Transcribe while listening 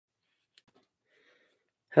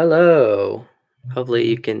Hello. Hopefully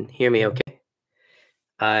you can hear me okay.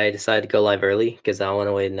 I decided to go live early because I don't want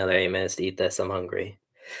to wait another 8 minutes to eat this. I'm hungry.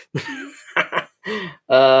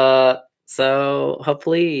 uh, so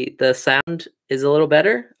hopefully the sound is a little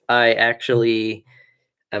better. I actually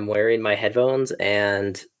am wearing my headphones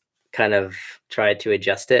and kind of tried to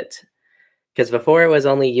adjust it because before it was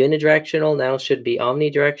only unidirectional. Now it should be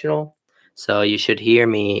omnidirectional. So you should hear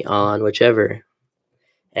me on whichever.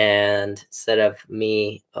 And instead of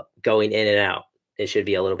me going in and out, it should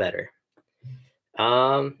be a little better.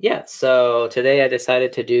 Yeah, so today I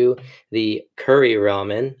decided to do the curry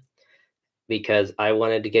ramen because I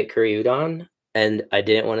wanted to get curry udon and I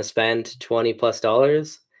didn't want to spend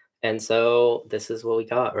 $20+. And so this is what we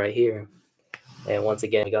got right here. And once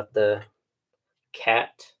again, we got the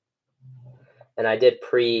cat, and I did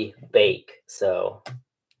pre-bake. So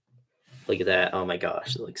look at that. Oh my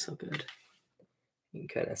gosh, it looks so good. You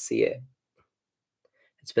can kind of see it.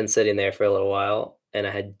 It's been sitting there for a little while and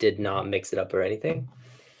I did not mix it up or anything.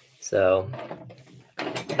 So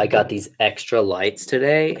I got these extra lights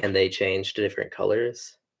today and they changed to different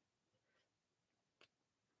colors.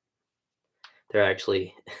 They're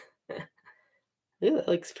actually, yeah, that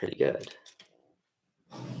looks pretty good.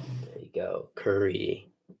 There you go.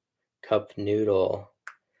 Curry, cup noodle.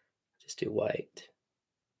 Just do white.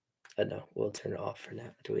 No, we'll turn it off for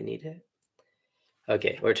now. Do we need it?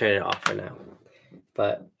 Okay, we're turning it off for now.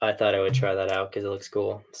 But I thought I would try that out because it looks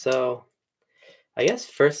cool. So I guess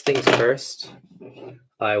first things first,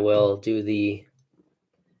 I will do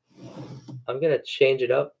I'm going to change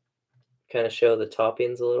it up, kind of show the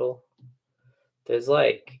toppings a little. There's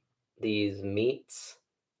like these meats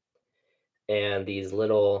and these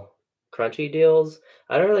little crunchy deals.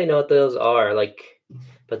 I don't really know what those are,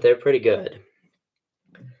 but they're pretty good.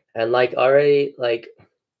 And already,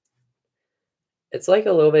 it's like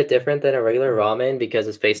a little bit different than a regular ramen because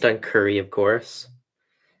it's based on curry, of course.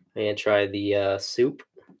 I'm gonna try the soup.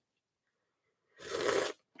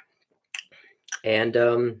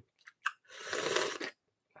 And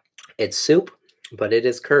it's soup, but it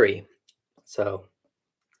is curry. So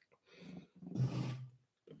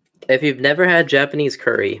if you've never had Japanese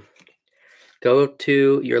curry, go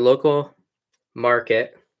to your local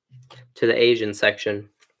market to the Asian section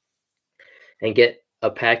and get a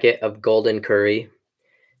packet of golden curry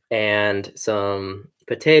and some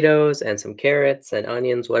potatoes and some carrots and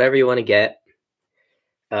onions, whatever you want to get.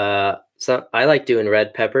 So I like doing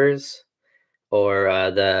red peppers,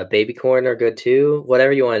 or the baby corn are good too.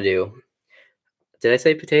 Whatever you want to do. Did I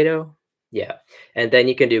say potato? Yeah. And then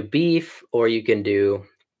you can do beef, or you can do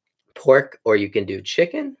pork, or you can do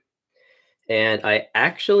chicken. And I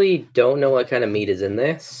actually don't know what kind of meat is in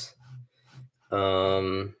this.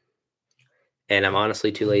 And I'm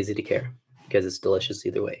honestly too lazy to care because it's delicious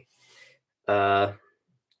either way.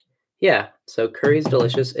 Yeah, so curry's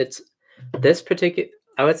delicious. It's this particular,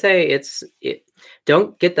 I would say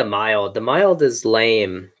don't get the mild. The mild is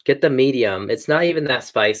lame. Get the medium. It's not even that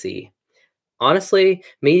spicy. Honestly,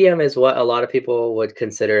 medium is what a lot of people would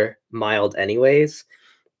consider mild anyways,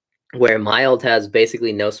 where mild has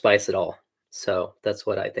basically no spice at all. So that's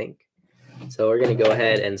what I think. So we're going to go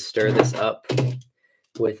ahead and stir this up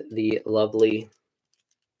with the lovely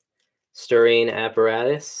stirring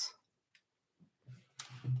apparatus.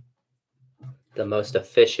 The most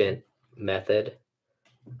efficient method.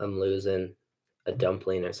 I'm losing a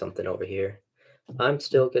dumpling or something over here. I'm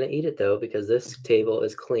still going to eat it though because this table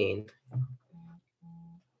is clean.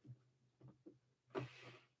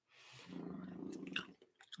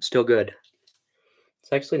 Still good.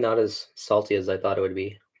 It's actually not as salty as I thought it would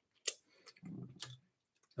be.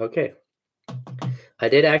 Okay. I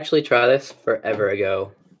did actually try this forever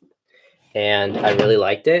ago and I really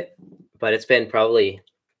liked it, but it's been probably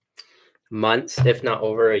months, if not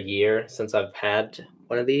over a year, since I've had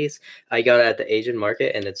one of these. I got it at the Asian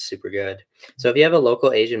market and it's super good. So if you have a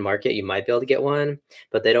local Asian market, you might be able to get one,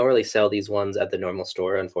 but they don't really sell these ones at the normal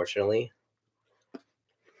store, unfortunately.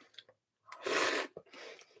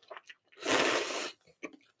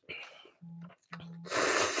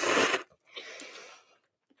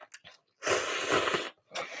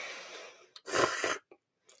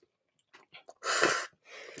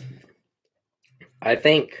 I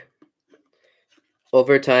think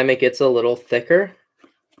over time it gets a little thicker,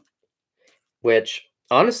 which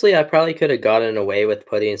honestly I probably could have gotten away with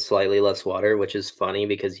putting slightly less water, which is funny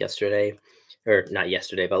because not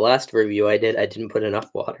yesterday, but last review I didn't put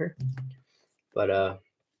enough water. But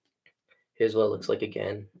here's what it looks like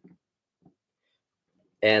again.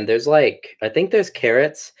 And there's I think there's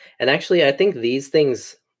carrots, and actually I think these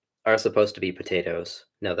things are supposed to be potatoes.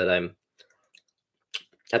 Now that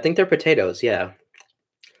I think they're potatoes, yeah.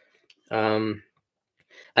 Um,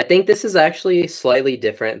 I think this is actually slightly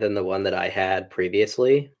different than the one that I had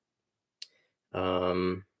previously. A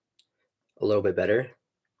little bit better.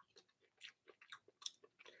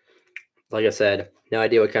 Like I said, no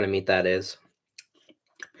idea what kind of meat that is,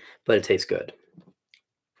 but it tastes good.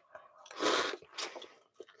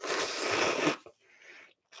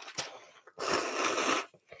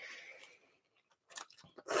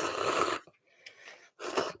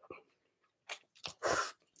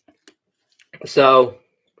 So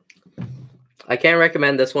I can't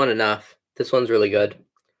recommend this one enough. This one's really good.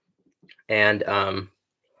 And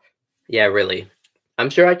yeah, really. I'm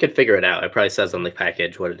sure I could figure it out. It probably says on the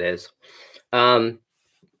package what it is. But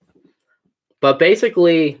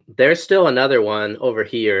basically, there's still another one over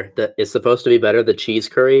here that is supposed to be better, the cheese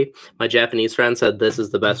curry. My Japanese friend said this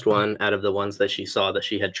is the best one out of the ones that she saw that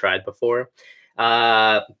she had tried before.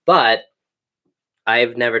 But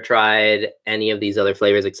I've never tried any of these other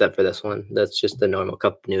flavors except for this one. That's just the normal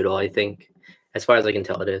cup noodle, I think. As far as I can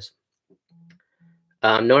tell, it is.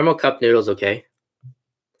 Normal cup noodle's okay.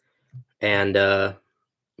 And,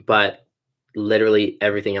 but literally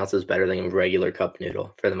everything else is better than a regular cup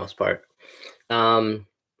noodle for the most part.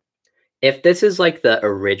 If this is like the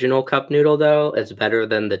original cup noodle, though, it's better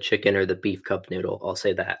than the chicken or the beef cup noodle. I'll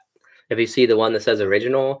say that. If you see the one that says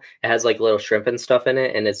original, it has like little shrimp and stuff in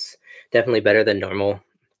it, and it's definitely better than normal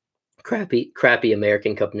crappy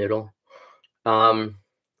American cup noodle.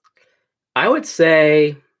 I would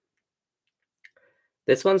say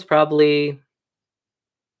this one's probably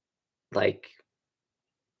like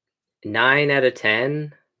 9 out of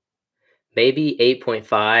 10, maybe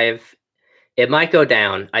 8.5. It might go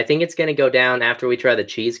down. I think it's going to go down after we try the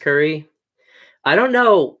cheese curry. I don't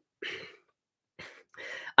know.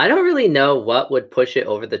 I don't really know what would push it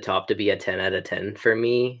over the top to be a 10 out of 10 for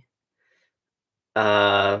me.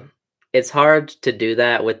 It's hard to do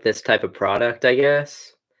that with this type of product, I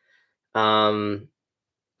guess.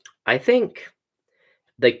 I think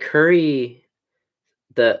the curry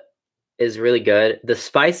is really good. The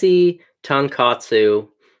spicy tonkatsu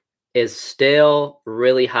is still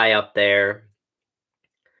really high up there.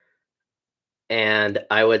 And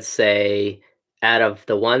I would say out of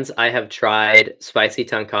the ones I have tried, spicy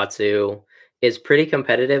tonkatsu is pretty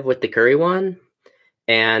competitive with the curry one.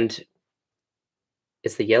 And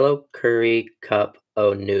it's the yellow curry cup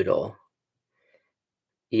noodle.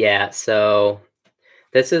 Yeah, so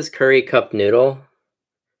this is curry cup noodle.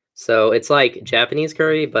 So it's like Japanese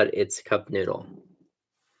curry, but it's cup noodle.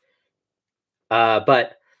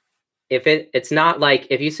 But if it's not like,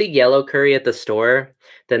 if you see yellow curry at the store,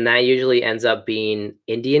 then that usually ends up being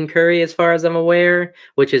Indian curry as far as I'm aware,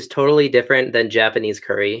 which is totally different than Japanese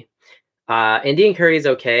curry. Indian curry is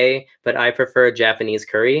okay, but I prefer Japanese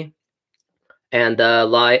curry. And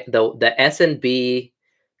the S&B,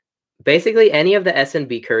 basically any of the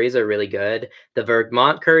S&B curries are really good. The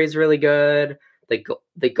Vermont curry is really good.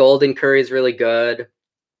 The golden curry is really good.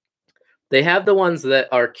 They have the ones that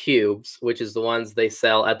are cubes, which is the ones they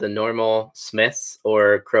sell at the normal Smith's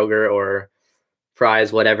or Kroger or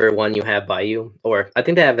Fry's, whatever one you have by you. Or I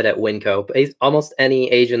think they have it at Winco, almost any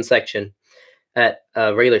Asian section at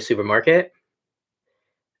a regular supermarket.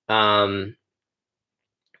 And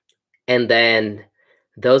then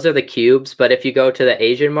those are the cubes. But if you go to the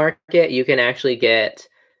Asian market, you can actually get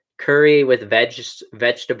curry with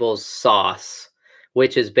vegetables sauce,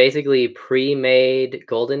 which is basically pre-made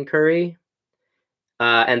golden curry.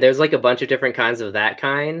 And there's like a bunch of different kinds of that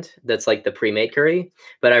kind. That's like the pre-made curry,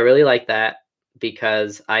 but I really like that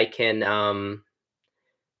because I can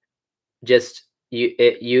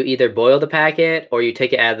you either boil the packet or you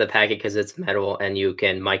take it out of the packet because it's metal and you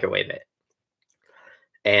can microwave it.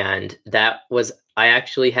 And I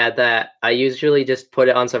actually had that. I usually just put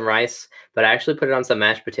it on some rice, but I actually put it on some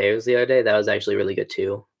mashed potatoes the other day. That was actually really good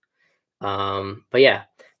too. But yeah,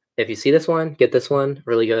 if you see this one, get this one.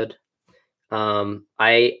 Really good.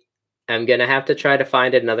 I am gonna have to try to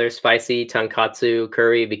find another spicy tonkatsu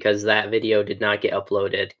curry because that video did not get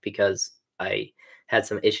uploaded because I had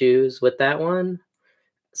some issues with that one.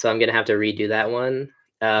 So I'm gonna have to redo that one.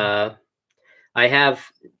 I have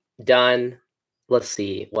done, let's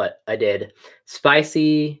see what I did.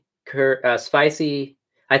 Spicy,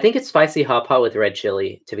 I think it's spicy hot pot with red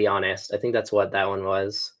chili, to be honest. I think that's what that one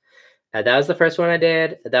was. That was the first one I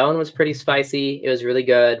did. That one was pretty spicy. It was really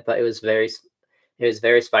good, but it was very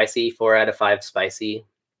spicy. 4 out of 5 spicy.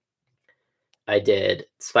 I did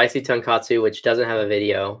spicy tonkatsu, which doesn't have a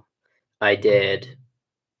video. I did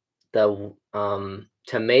the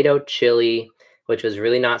tomato chili, which was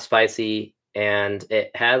really not spicy, and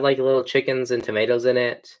it had like little chickens and tomatoes in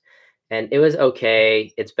it, and it was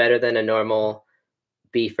okay. It's better than a normal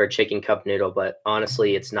beef or chicken cup noodle, but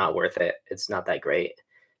honestly, it's not worth it. It's not that great.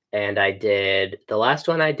 And the last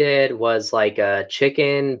one I did was like a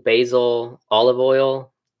chicken basil olive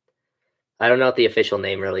oil. I don't know what the official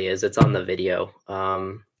name really is. It's on the video.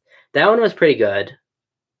 That one was pretty good.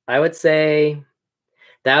 I would say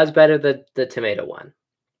that was better than the tomato one.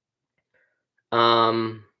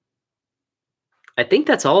 I think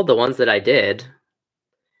that's all the ones that I did,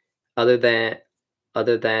 other than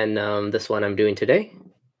this one I'm doing today.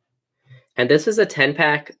 And this is a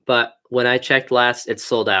 10-pack, but when I checked last, it's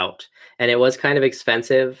sold out. And it was kind of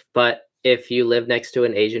expensive, but if you live next to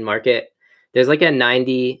an Asian market, there's like a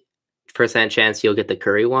 90% chance you'll get the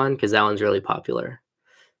curry one because that one's really popular.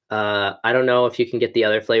 I don't know if you can get the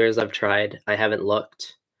other flavors I've tried. I haven't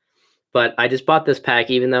looked. But I just bought this pack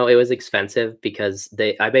even though it was expensive because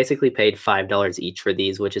I basically paid $5 each for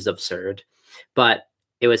these, which is absurd. But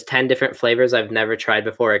it was 10 different flavors I've never tried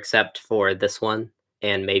before except for this one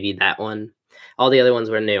and maybe that one. All the other ones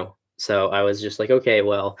were new. So I was just like, okay,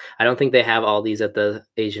 well, I don't think they have all these at the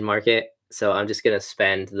Asian market. So I'm just going to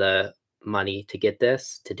spend the money to get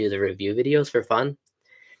this to do the review videos for fun.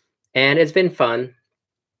 And it's been fun.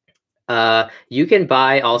 You can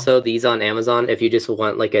buy also these on Amazon if you just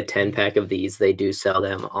want like a 10-pack of these. They do sell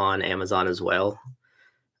them on Amazon as well.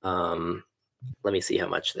 Let me see how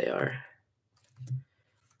much they are.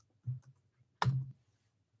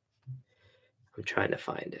 I'm trying to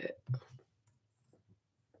find it.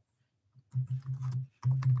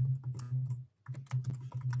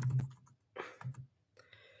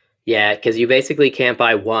 Yeah, because you basically can't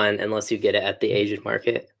buy one unless you get it at the Asian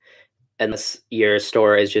market, unless your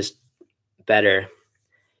store is just better.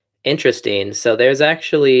 Interesting. So there's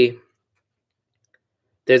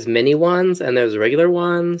mini ones and there's regular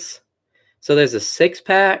ones. So there's a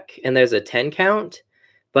 6-pack and there's a 10 count.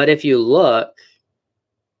 But if you look,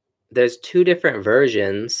 there's two different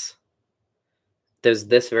versions. There's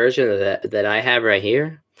this version that I have right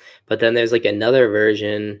here, but then there's like another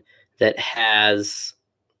version that has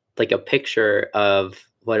like a picture of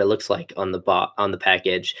what it looks like on the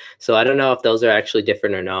package. So I don't know if those are actually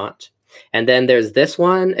different or not. And then there's this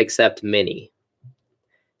one except mini.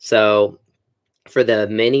 So for the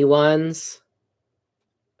mini ones,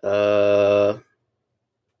 I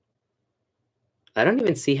don't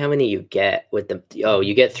even see how many you get with the. Oh,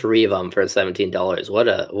 you get 3 of them for $17.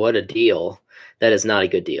 What a deal! That is not a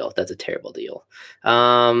good deal. That's a terrible deal.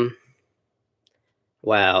 Wow,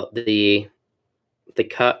 the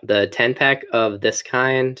 10-pack of this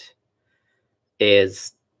kind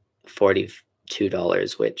is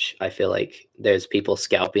 $42, which I feel like there's people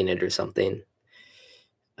scalping it or something.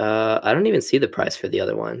 I don't even see the price for the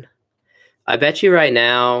other one. I bet you right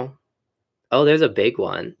now. Oh, there's a big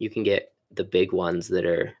one. You can get the big ones that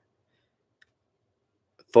are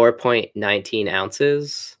 4.19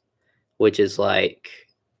 ounces, which is like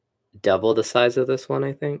double the size of this one,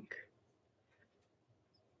 I think.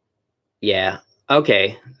 Yeah.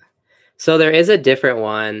 Okay. So there is a different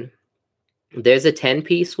one. There's a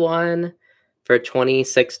 10-piece one for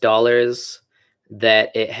 $26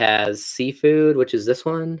 that it has seafood, which is this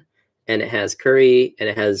one, and it has curry, and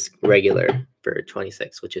it has regular for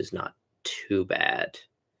 $26, which is not too bad.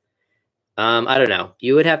 I don't know.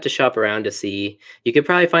 You would have to shop around to see. You could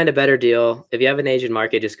probably find a better deal. If you have an Asian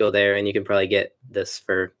market, just go there and you can probably get this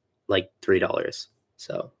for like $3.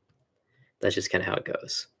 So that's just kind of how it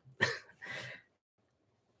goes.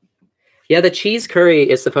 Yeah, the cheese curry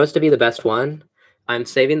is supposed to be the best one. I'm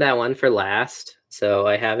saving that one for last. So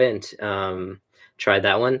I haven't tried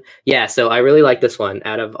that one. Yeah, so I really like this one.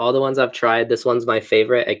 Out of all the ones I've tried, this one's my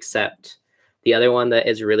favorite, except the other one that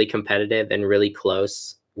is really competitive and really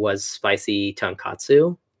close was spicy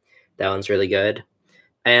tonkatsu. That one's really good.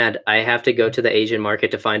 And I have to go to the Asian market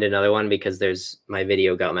to find another one because my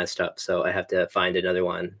video got messed up. So I have to find another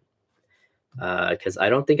one because I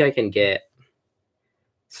don't think I can get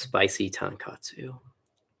spicy tonkatsu.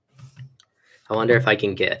 I wonder if I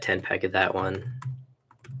can get a 10-pack of that one.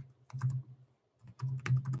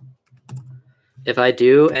 If I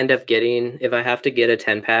do end up if I have to get a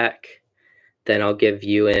 10-pack, then I'll give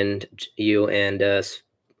you and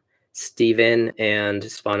Steven and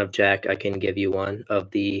Spawn of Jack, I can give you one of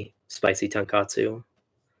the spicy tonkatsu.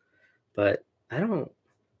 But I don't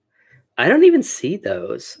even see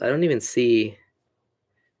those. I don't even see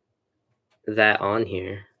that on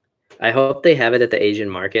here. I hope they have it at the Asian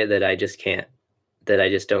market that I'm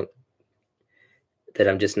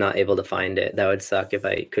just not able to find it. That would suck if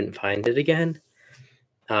I couldn't find it again.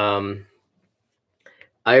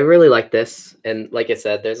 I really like this. And like I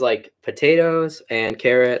said, there's like potatoes and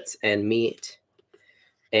carrots and meat.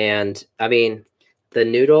 And I mean, The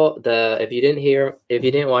noodle, if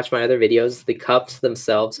you didn't watch my other videos, the cups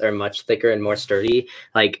themselves are much thicker and more sturdy.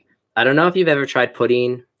 Like, I don't know if you've ever tried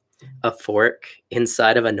putting a fork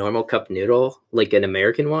inside of a normal cup noodle, like an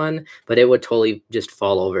American one, but it would totally just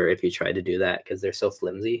fall over if you tried to do that because they're so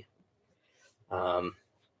flimsy.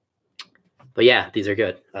 But yeah, these are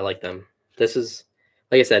good. I like them. This is,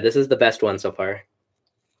 like I said, this is the best one so far.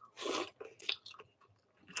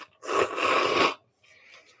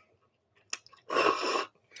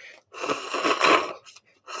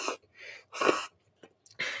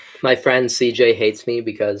 My friend CJ hates me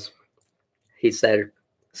because he said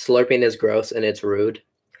slurping is gross and it's rude,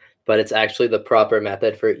 but it's actually the proper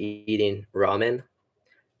method for eating ramen.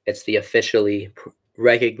 It's the officially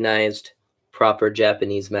recognized proper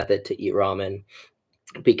Japanese method to eat ramen,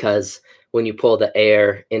 because when you pull the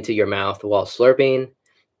air into your mouth while slurping,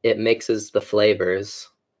 it mixes the flavors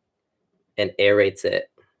and aerates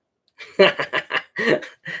it.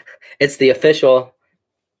 It's the official,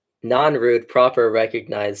 non-rude, proper,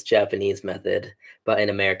 recognized Japanese method, but in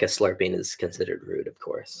America, slurping is considered rude, of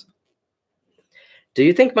course. Do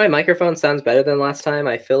you think my microphone sounds better than last time?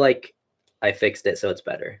 I feel like I fixed it so it's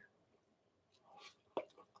better.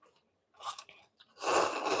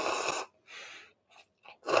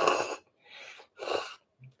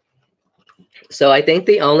 So I think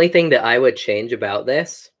the only thing that I would change about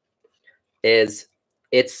this is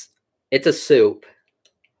it's a soup.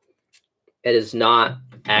 It is not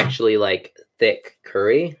actually like thick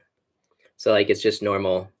curry. So like it's just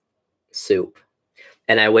normal soup.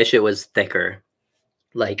 And I wish it was thicker.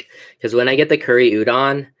 Like, because when I get the curry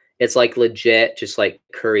udon, it's like legit just like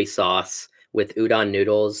curry sauce with udon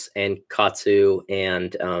noodles and katsu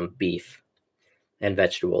and beef and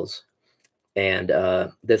vegetables. And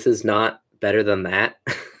this is not better than that.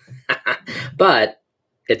 But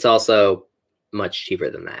it's also much cheaper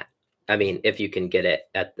than that. I mean, if you can get it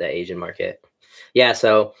at the Asian market. Yeah,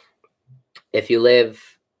 so if you live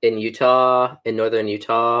in Utah, in northern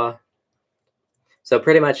Utah, so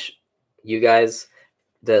pretty much you guys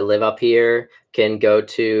that live up here can go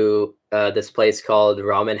to this place called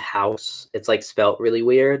Ramen House. It's like spelt really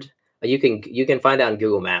weird. You can find it on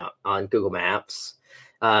Google Maps.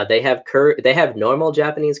 They have They have normal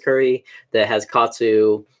Japanese curry that has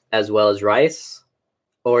katsu as well as rice,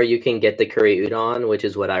 or you can get the curry udon, which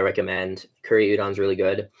is what I recommend. Curry udon's really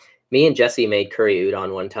good. Me and Jesse made curry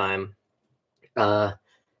udon one time.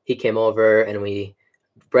 He came over and we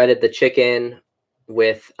breaded the chicken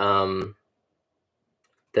with the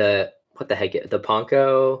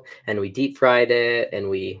panko, and we deep fried it, and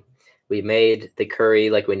we made the curry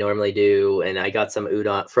like we normally do, and I got some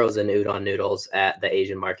frozen udon noodles at the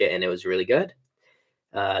Asian market, and it was really good.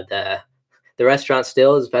 The restaurant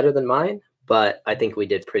still is better than mine, but I think we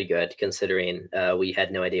did pretty good considering we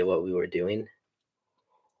had no idea what we were doing.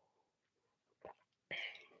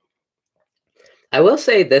 I will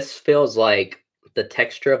say this feels like the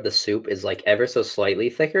texture of the soup is like ever so slightly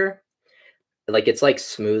thicker. Like it's like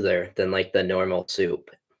smoother than like the normal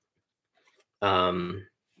soup. But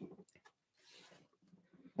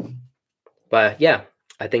yeah,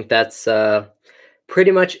 I think that's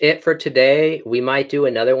pretty much it for today. We might do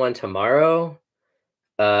another one tomorrow.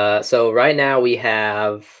 So right now we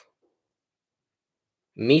have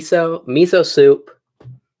miso soup,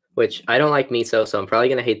 which I don't like miso, so I'm probably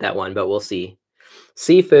gonna hate that one, but we'll see.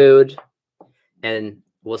 Seafood, and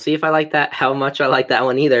we'll see if I like that, how much I like that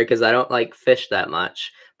one either, because I don't like fish that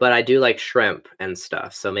much, but I do like shrimp and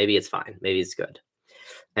stuff, so maybe it's fine. Maybe it's good.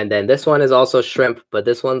 And then this one is also shrimp, but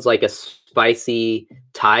this one's like a spicy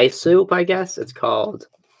Thai soup, I guess. It's called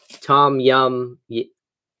Tom Yum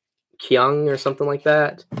Kyung or something like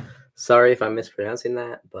that. Sorry if I'm mispronouncing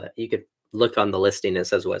that, but you could look on the listing. It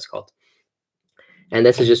says what it's called. And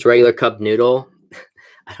this is just regular cup noodle.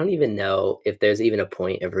 I don't even know if there's even a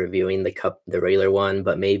point of reviewing the regular one,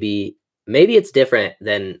 but maybe it's different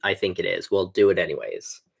than I think it is. We'll do it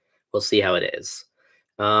anyways. We'll see how it is.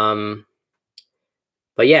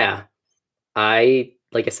 But yeah, like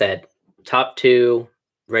I said, top 2,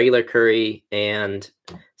 regular curry and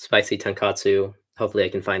spicy tonkatsu. Hopefully I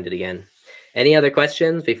can find it again. Any other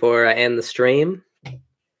questions before I end the stream?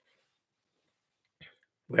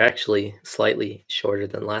 We're actually slightly shorter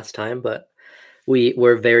than last time, but we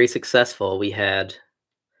were very successful. We had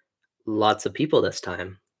lots of people this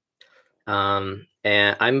time. And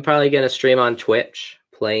I'm probably going to stream on Twitch,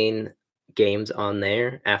 playing games on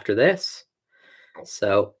there after this.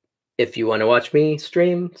 So if you want to watch me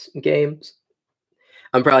stream games,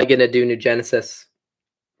 I'm probably going to do New Genesis,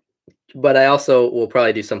 but I also will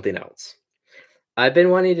probably do something else. I've been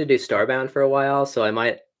wanting to do Starbound for a while, so I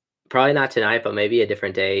might Probably not tonight, but maybe a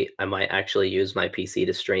different day. I might actually use my PC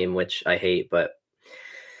to stream, which I hate, but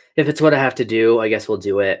if it's what I have to do, I guess we'll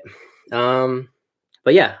do it.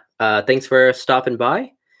 But yeah, thanks for stopping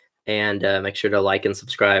by, and make sure to like and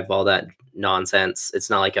subscribe, all that nonsense. It's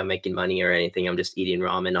not like I'm making money or anything. I'm just eating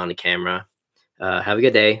ramen on a camera. Have a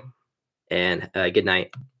good day and good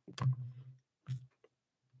night.